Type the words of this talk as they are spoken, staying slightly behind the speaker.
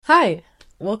Hi,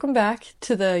 welcome back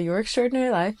to the Your Extraordinary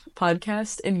Life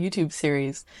podcast and YouTube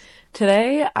series.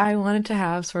 Today, I wanted to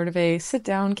have sort of a sit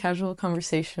down, casual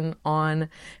conversation on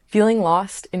feeling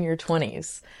lost in your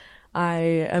 20s. I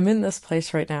am in this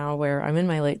place right now where I'm in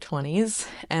my late 20s,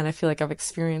 and I feel like I've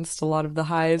experienced a lot of the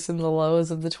highs and the lows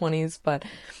of the 20s, but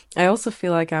I also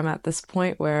feel like I'm at this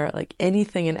point where like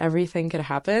anything and everything could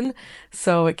happen,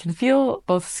 so it can feel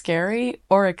both scary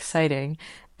or exciting.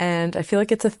 And I feel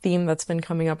like it's a theme that's been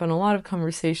coming up in a lot of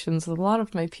conversations with a lot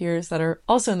of my peers that are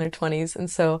also in their 20s. And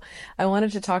so I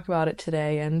wanted to talk about it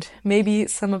today, and maybe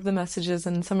some of the messages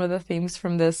and some of the themes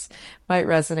from this might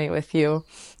resonate with you.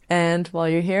 And while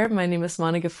you're here, my name is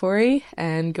Mahna Ghafori,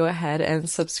 and go ahead and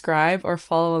subscribe or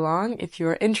follow along if you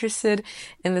are interested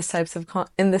in this type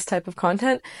of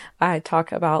content. I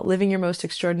talk about living your most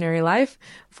extraordinary life,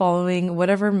 following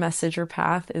whatever message or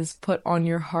path is put on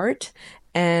your heart,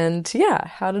 and yeah,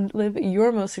 how to live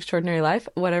your most extraordinary life,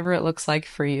 whatever it looks like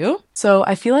for you. So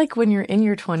I feel like when you're in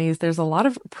your 20s, there's a lot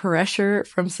of pressure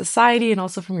from society and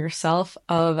also from yourself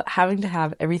of having to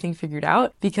have everything figured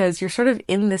out because you're sort of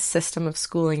in this system of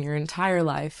schooling your entire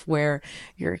life where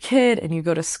you're a kid and you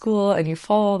go to school and you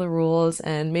follow all the rules,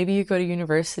 and maybe you go to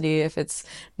university if it's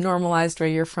normalized where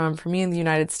you're from. For me in the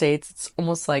United States, it's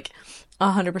almost like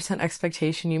 100%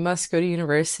 expectation. You must go to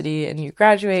university and you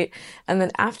graduate. And then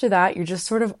after that, you're just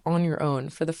sort of on your own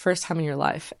for the first time in your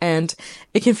life. And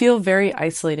it can feel very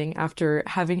isolating after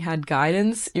having had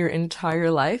guidance your entire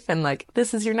life. And like,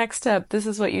 this is your next step. This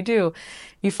is what you do.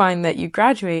 You find that you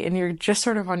graduate and you're just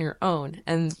sort of on your own.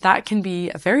 And that can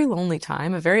be a very lonely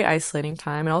time, a very isolating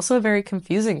time, and also a very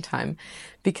confusing time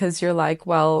because you're like,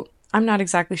 well, I'm not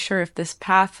exactly sure if this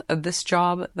path of this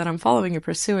job that I'm following or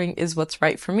pursuing is what's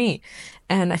right for me.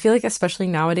 And I feel like especially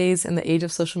nowadays in the age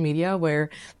of social media where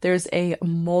there's a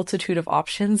multitude of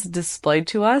options displayed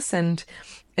to us, and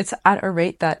it's at a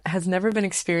rate that has never been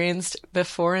experienced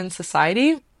before in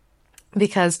society,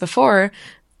 because before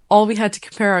all we had to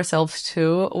compare ourselves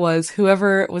to was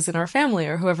whoever was in our family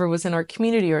or whoever was in our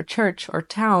community or church or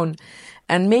town,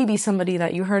 and maybe somebody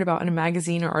that you heard about in a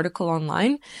magazine or article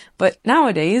online. But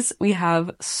nowadays, we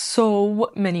have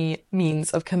so many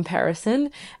means of comparison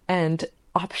and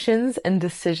options and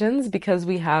decisions because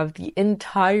we have the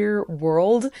entire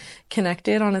world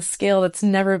connected on a scale that's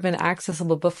never been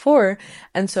accessible before.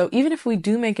 And so even if we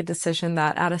do make a decision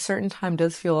that at a certain time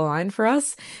does feel aligned for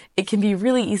us, it can be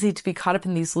really easy to be caught up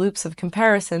in these loops of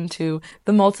comparison to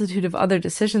the multitude of other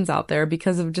decisions out there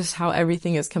because of just how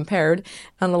everything is compared.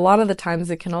 And a lot of the times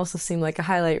it can also seem like a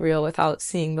highlight reel without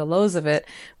seeing the lows of it,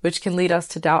 which can lead us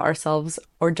to doubt ourselves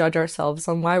or judge ourselves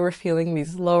on why we're feeling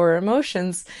these lower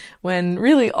emotions when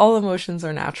really all emotions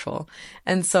are natural.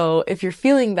 And so if you're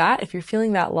feeling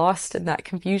that lost and that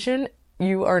confusion,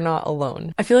 you are not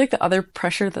alone. I feel like the other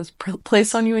pressure that's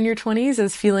placed on you in your 20s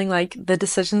is feeling like the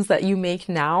decisions that you make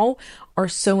now are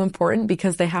so important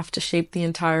because they have to shape the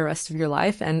entire rest of your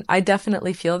life. And I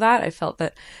definitely feel that. I felt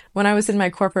that when I was in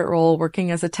my corporate role working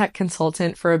as a tech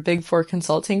consultant for a Big Four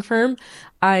consulting firm,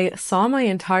 I saw my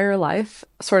entire life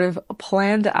sort of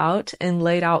planned out and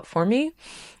laid out for me.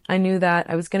 I knew that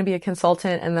I was going to be a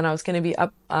consultant, and then I was going to be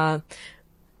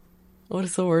what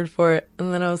is the word for it?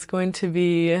 And then I was going to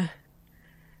be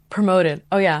promoted.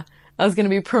 Oh yeah. I was going to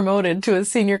be promoted to a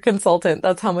senior consultant.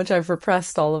 That's how much I've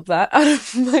repressed all of that out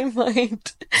of my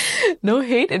mind. No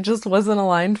hate. It just wasn't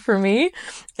aligned for me.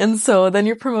 And so then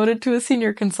you're promoted to a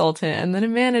senior consultant, and then a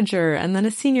manager, and then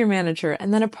a senior manager,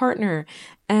 and then a partner.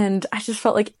 And I just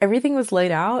felt like everything was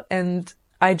laid out, and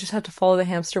I just had to follow the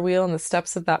hamster wheel and the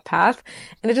steps of that path,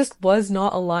 and it just was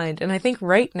not aligned. And I think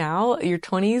right now, your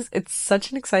 20s, it's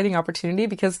such an exciting opportunity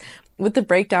because with the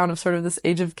breakdown of sort of this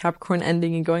age of Capricorn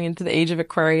ending and going into the age of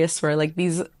Aquarius, where like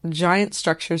these giant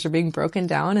structures are being broken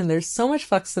down and there's so much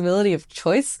flexibility of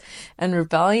choice and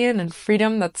rebellion and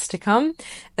freedom that's to come.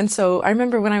 And so I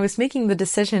remember when I was making the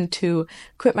decision to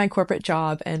quit my corporate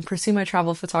job and pursue my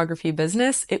travel photography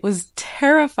business, it was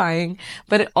terrifying,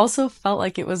 but it also felt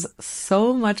like it was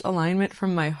so much alignment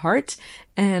from my heart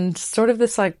and sort of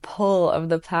this like pull of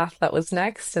the path that was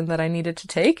next and that I needed to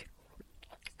take.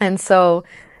 And so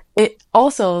it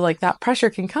also like that pressure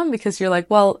can come because you're like,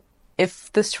 well,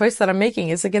 if this choice that I'm making,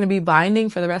 is it going to be binding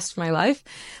for the rest of my life?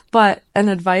 But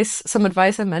some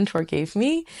advice a mentor gave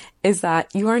me is that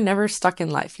you are never stuck in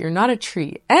life. You're not a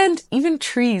tree. And even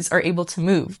trees are able to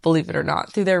move, believe it or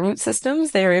not. Through their root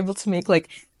systems, they are able to make like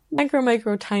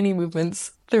micro, tiny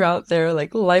movements throughout their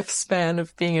like lifespan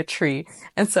of being a tree.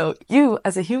 And so you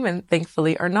as a human,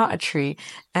 thankfully, are not a tree.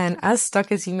 And as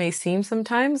stuck as you may seem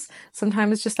sometimes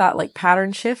just that like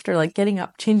pattern shift or like getting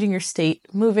up, changing your state,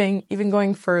 moving, even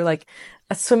going for like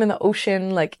a swim in the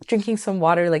ocean, like drinking some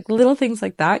water, like little things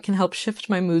like that can help shift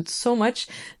my mood so much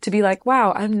to be like,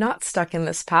 wow, I'm not stuck in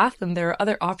this path and there are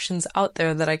other options out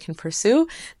there that I can pursue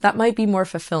that might be more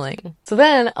fulfilling. So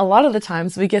then a lot of the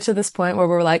times we get to this point where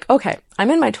we're like, okay, I'm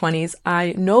in my 20s.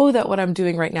 I know that what I'm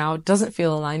doing right now doesn't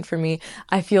feel aligned for me.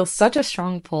 I feel such a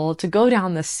strong pull to go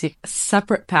down this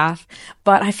separate path,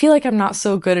 but I feel like I'm not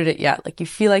so good at it yet. Like you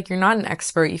feel like you're not an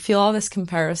expert. You feel all this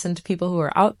comparison to people who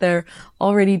are out there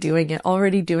already doing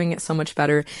it so much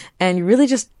better. And you're really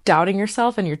just doubting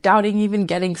yourself, and you're doubting even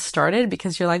getting started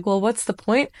because you're like, well, what's the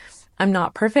point? I'm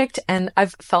not perfect. And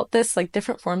I've felt this, like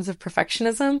different forms of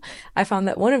perfectionism. I found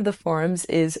that one of the forms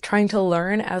is trying to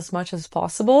learn as much as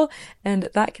possible. And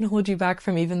that can hold you back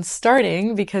from even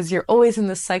starting because you're always in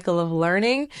this cycle of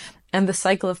learning and the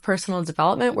cycle of personal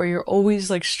development where you're always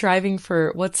like striving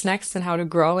for what's next and how to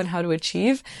grow and how to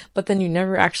achieve. But then you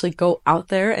never actually go out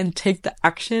there and take the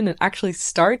action and actually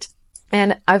start.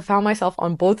 And I've found myself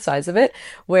on both sides of it,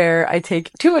 where I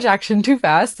take too much action too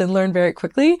fast and learn very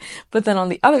quickly. But then on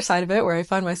the other side of it, where I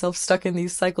find myself stuck in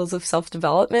these cycles of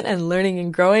self-development and learning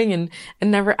and growing and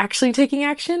never actually taking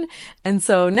action. And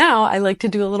so now I like to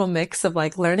do a little mix of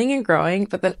like learning and growing,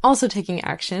 but then also taking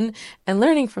action and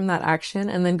learning from that action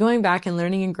and then going back and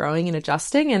learning and growing and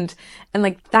adjusting. And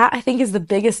like that, I think is the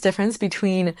biggest difference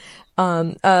between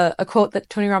a quote that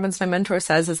Tony Robbins, my mentor,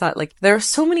 says is that like there are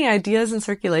so many ideas in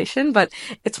circulation, but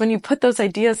it's when you put those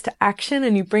ideas to action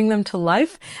and you bring them to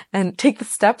life and take the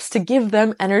steps to give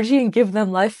them energy and give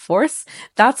them life force,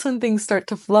 that's when things start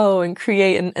to flow and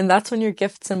create, and that's when your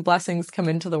gifts and blessings come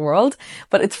into the world.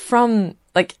 But it's from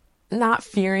like not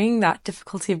fearing that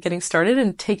difficulty of getting started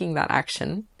and taking that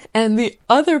action. And the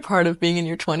other part of being in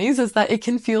your 20s is that it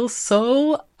can feel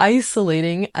so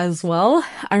isolating as well.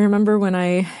 I remember when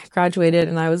I graduated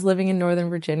and I was living in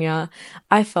Northern Virginia,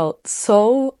 I felt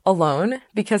so alone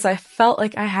because I felt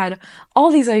like I had all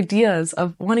these ideas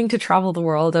of wanting to travel the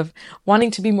world, of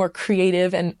wanting to be more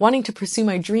creative and wanting to pursue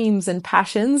my dreams and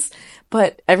passions.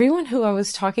 But everyone who I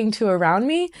was talking to around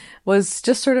me was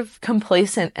just sort of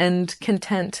complacent and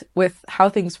content with how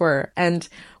things were and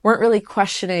weren't really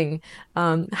questioning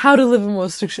how to live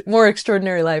a more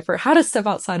extraordinary life or how to step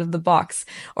outside of the box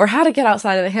or how to get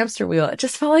outside of the hamster wheel. It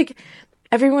just felt like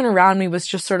everyone around me was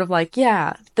just sort of like,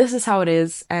 yeah, this is how it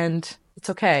is and it's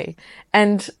okay.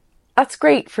 And that's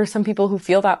great for some people who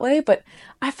feel that way, but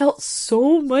I felt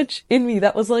so much in me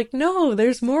that was like, no,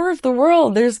 there's more of the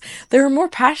world. There are more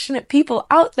passionate people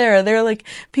out there. There are like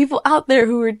people out there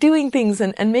who are doing things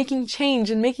and making change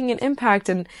and making an impact.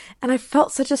 And I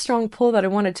felt such a strong pull that I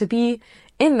wanted to be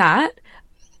in that.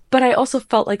 But I also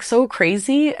felt like so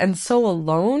crazy and so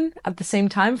alone at the same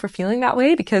time for feeling that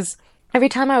way because every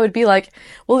time I would be like,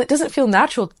 well, it doesn't feel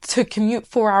natural to commute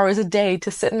 4 hours a day,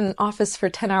 to sit in an office for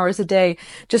 10 hours a day,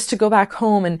 just to go back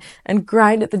home and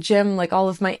grind at the gym, like all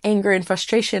of my anger and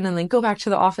frustration, and then go back to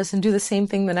the office and do the same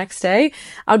thing the next day.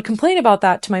 I would complain about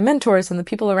that to my mentors and the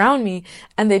people around me,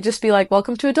 and they'd just be like,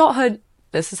 welcome to adulthood.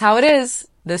 This is how it is.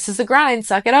 This is the grind,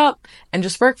 suck it up, and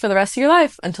just work for the rest of your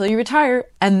life until you retire.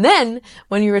 And then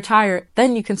when you retire,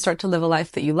 then you can start to live a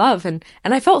life that you love. And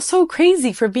I felt so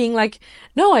crazy for being like,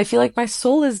 no, I feel like my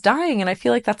soul is dying and I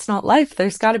feel like that's not life.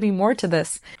 There's got to be more to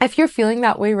this. If you're feeling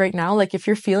that way right now, like if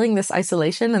you're feeling this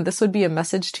isolation, and this would be a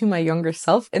message to my younger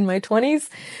self in my 20s,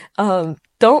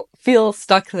 don't feel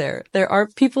stuck there. There are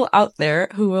people out there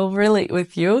who will relate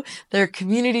with you. There are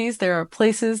communities, there are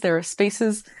places, there are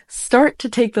spaces. Start to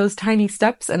take those tiny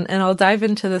steps, and I'll dive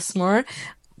into this more,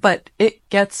 but it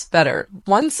gets better.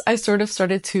 Once I sort of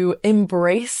started to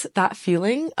embrace that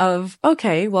feeling of,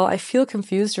 okay, well, I feel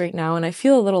confused right now and I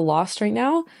feel a little lost right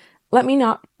now. Let me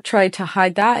not try to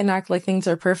hide that and act like things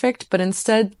are perfect, but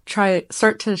instead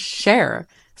start to share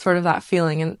sort of that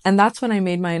feeling. And that's when I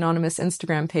made my anonymous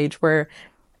Instagram page where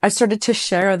I started to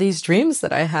share these dreams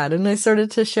that I had, and I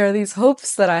started to share these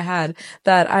hopes that I had,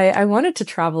 that I wanted to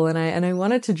travel and I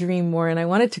wanted to dream more and I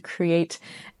wanted to create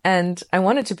and I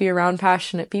wanted to be around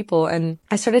passionate people. And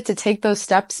I started to take those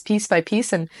steps piece by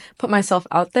piece and put myself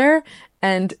out there.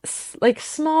 And like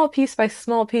small piece by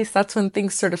small piece, that's when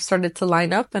things sort of started to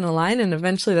line up and align. And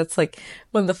eventually that's like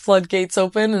when the floodgates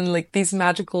open and like these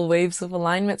magical waves of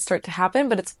alignment start to happen.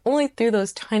 But it's only through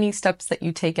those tiny steps that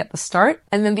you take at the start.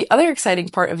 And then the other exciting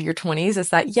part of your 20s is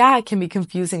that, yeah, it can be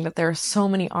confusing that there are so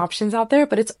many options out there,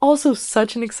 but it's also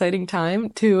such an exciting time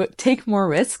to take more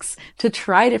risks, to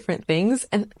try different things.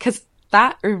 And because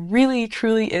that really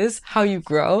truly is how you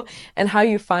grow and how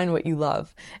you find what you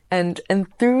love. And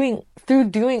through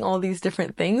doing all these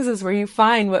different things is where you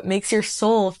find what makes your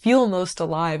soul feel most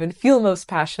alive and feel most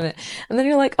passionate. And then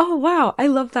you're like, oh wow, I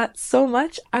love that so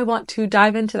much. I want to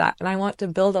dive into that and I want to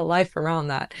build a life around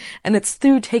that. And it's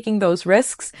through taking those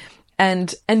risks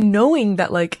and knowing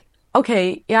that, like,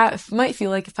 okay, yeah, it might feel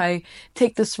like if I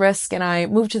take this risk and I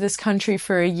move to this country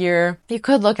for a year, you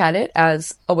could look at it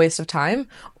as a waste of time,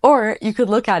 or you could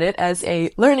look at it as a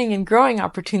learning and growing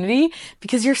opportunity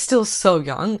because you're still so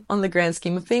young on the grand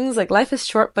scheme of things. Like, life is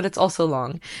short, but it's also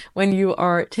long when you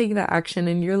are taking that action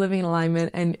and you're living in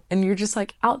alignment and you're just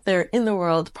like out there in the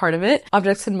world, part of it.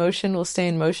 Objects in motion will stay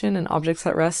in motion and objects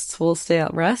at rest will stay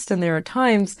at rest. And there are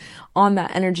times on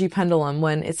that energy pendulum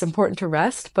when it's important to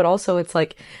rest, but also it's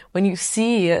like when you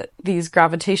see the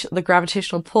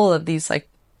gravitational pull of these like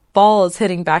balls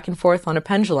hitting back and forth on a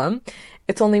pendulum,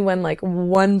 it's only when like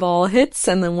one ball hits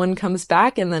and then one comes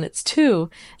back and then it's two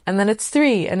and then it's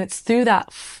three, and it's through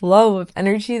that flow of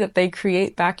energy that they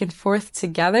create back and forth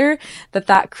together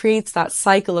that creates that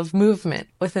cycle of movement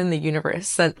within the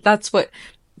universe. That's what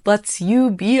lets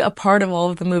you be a part of all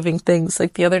of the moving things.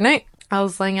 Like the other night, I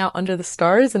was laying out under the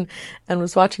stars and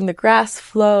was watching the grass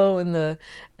flow and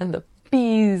the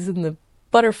bees and the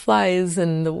butterflies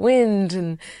and the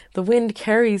wind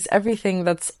carries everything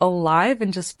that's alive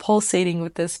and just pulsating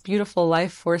with this beautiful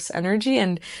life force energy.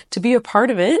 And to be a part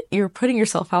of it, you're putting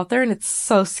yourself out there, and it's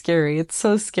so scary. It's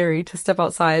so scary to step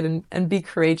outside and be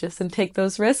courageous and take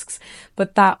those risks.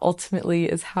 But that ultimately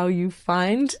is how you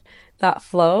find that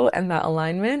flow and that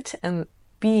alignment and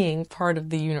being part of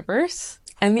the universe.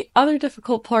 And the other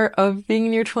difficult part of being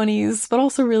in your 20s, but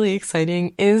also really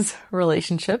exciting, is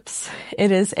relationships.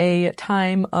 It is a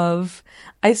time of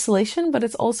isolation, but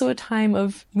it's also a time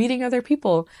of meeting other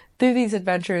people through these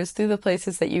adventures, through the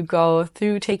places that you go,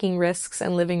 through taking risks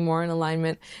and living more in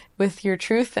alignment with your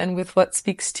truth and with what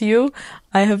speaks to you.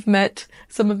 I have met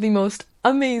some of the most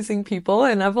amazing people,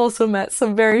 and I've also met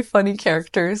some very funny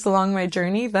characters along my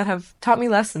journey that have taught me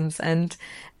lessons and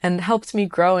helped me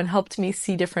grow and helped me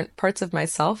see different parts of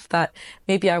myself that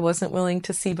maybe I wasn't willing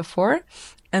to see before.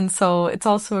 And so it's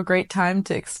also a great time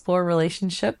to explore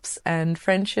relationships and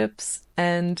friendships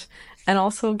and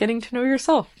also getting to know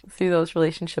yourself through those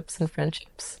relationships and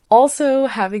friendships. Also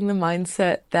having the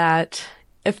mindset that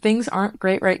if things aren't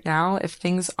great right now, if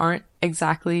things aren't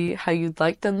exactly how you'd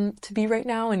like them to be right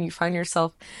now, and you find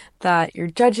yourself that you're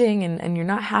judging and you're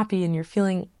not happy and you're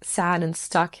feeling sad and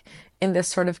stuck in this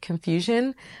sort of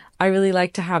confusion, I really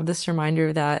like to have this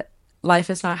reminder that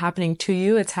life is not happening to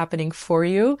you, it's happening for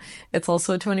you. It's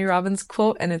also a Tony Robbins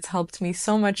quote, and it's helped me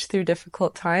so much through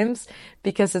difficult times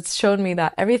because it's shown me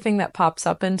that everything that pops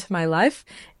up into my life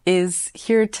is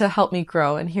here to help me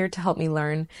grow and here to help me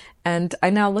learn. And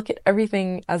I now look at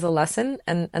everything as a lesson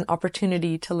and an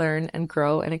opportunity to learn and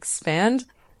grow and expand.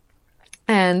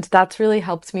 And that's really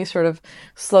helped me sort of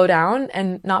slow down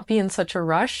and not be in such a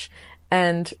rush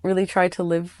and really try to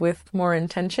live with more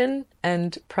intention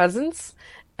and presence.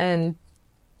 And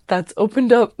that's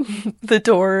opened up the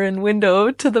door and window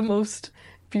to the most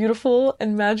beautiful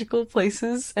and magical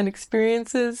places and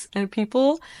experiences and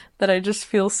people that I just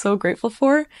feel so grateful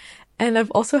for. And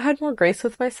I've also had more grace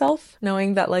with myself,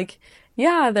 knowing that, like,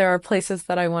 yeah, there are places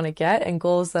that I want to get and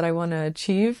goals that I want to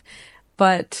achieve,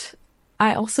 but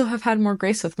I also have had more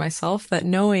grace with myself, that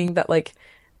knowing that, like,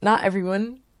 not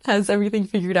everyone has everything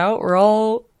figured out. We're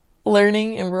all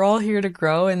learning and we're all here to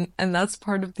grow, and that's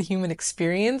part of the human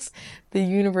experience, the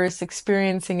universe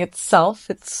experiencing itself.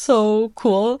 It's so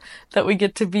cool that we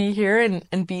get to be here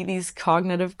and be these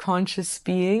cognitive conscious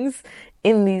beings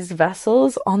in these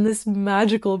vessels on this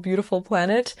magical, beautiful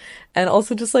planet, and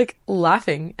also just like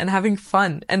laughing and having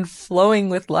fun and flowing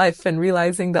with life and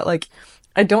realizing that, like,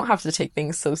 I don't have to take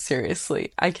things so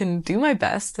seriously. I can do my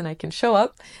best and I can show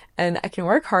up and I can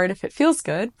work hard if it feels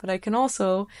good, but I can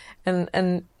also,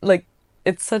 and like,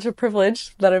 it's such a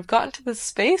privilege that I've gotten to this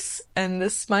space and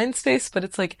this mind space, but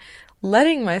it's like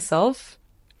letting myself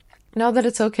know that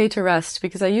it's okay to rest,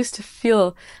 because I used to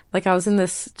feel like I was in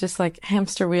this just like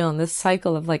hamster wheel and this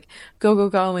cycle of like go, go,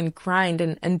 go and grind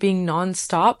and being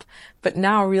nonstop. But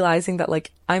now realizing that,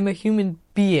 like, I'm a human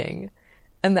being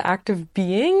and the act of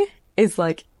being is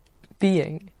like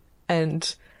being,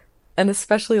 and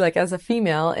especially like as a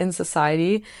female in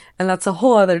society, and that's a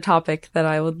whole other topic that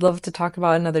I would love to talk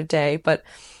about another day. But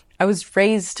I was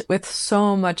raised with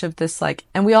so much of this, like,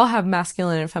 and we all have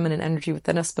masculine and feminine energy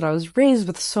within us, but I was raised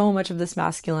with so much of this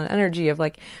masculine energy of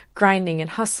like grinding and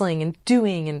hustling and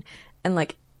doing and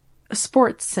like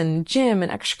sports and gym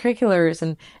and extracurriculars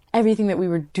and everything that we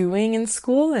were doing in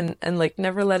school, and like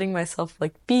never letting myself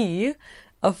like be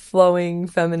a flowing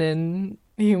feminine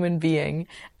human being.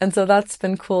 And so that's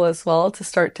been cool as well to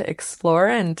start to explore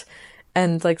and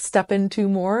like step into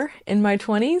more in my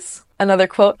 20s. Another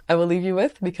quote I will leave you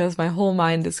with, because my whole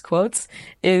mind is quotes,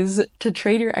 is to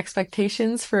trade your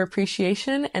expectations for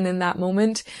appreciation, and in that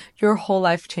moment, your whole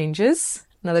life changes.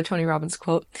 Another Tony Robbins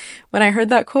quote. When I heard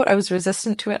that quote, I was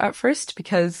resistant to it at first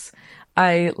because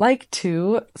I like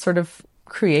to sort of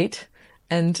create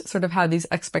and sort of have these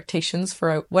expectations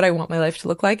for what I want my life to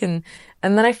look like. And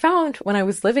then I found when I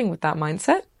was living with that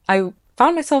mindset, I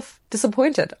found myself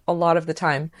disappointed a lot of the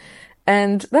time.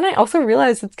 And then I also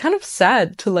realized it's kind of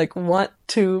sad to like want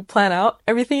to plan out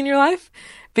everything in your life,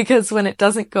 because when it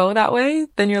doesn't go that way,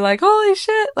 then you're like, holy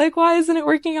shit, like why isn't it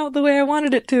working out the way I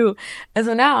wanted it to? And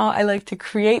so now I like to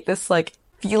create this like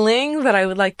feeling that I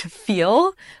would like to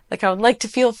feel. Like I would like to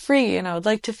feel free, and I would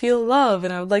like to feel love,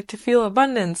 and I would like to feel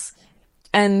abundance,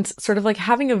 and sort of like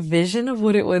having a vision of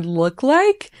what it would look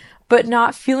like, but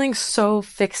not feeling so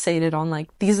fixated on like,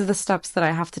 these are the steps that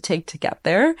I have to take to get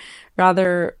there.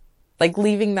 Rather, like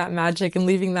leaving that magic and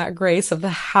leaving that grace of the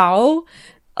how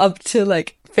up to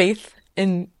like faith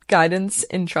and guidance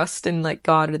and trust in like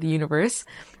God or the universe.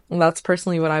 And that's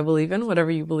personally what I believe in,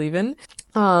 whatever you believe in.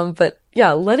 But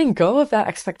yeah, letting go of that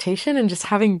expectation and just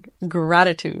having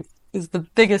gratitude is the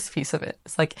biggest piece of it.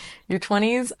 It's like your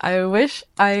 20s, I wish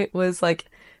I was like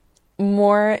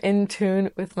more in tune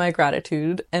with my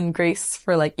gratitude and grace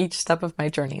for like each step of my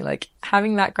journey. Like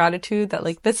having that gratitude that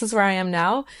like this is where I am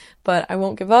now, but I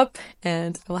won't give up,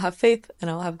 and I will have faith, and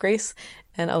I will have grace,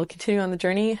 and I will continue on the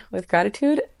journey with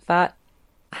gratitude. That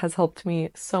has helped me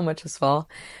so much as well.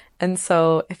 And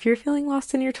so if you're feeling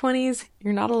lost in your 20s,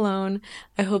 you're not alone.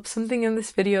 I hope something in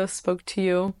this video spoke to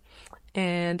you.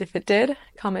 And if it did,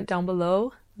 comment down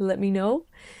below, let me know.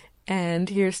 And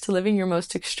here's to living your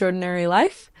most extraordinary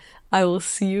life. I will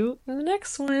see you in the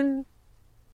next one.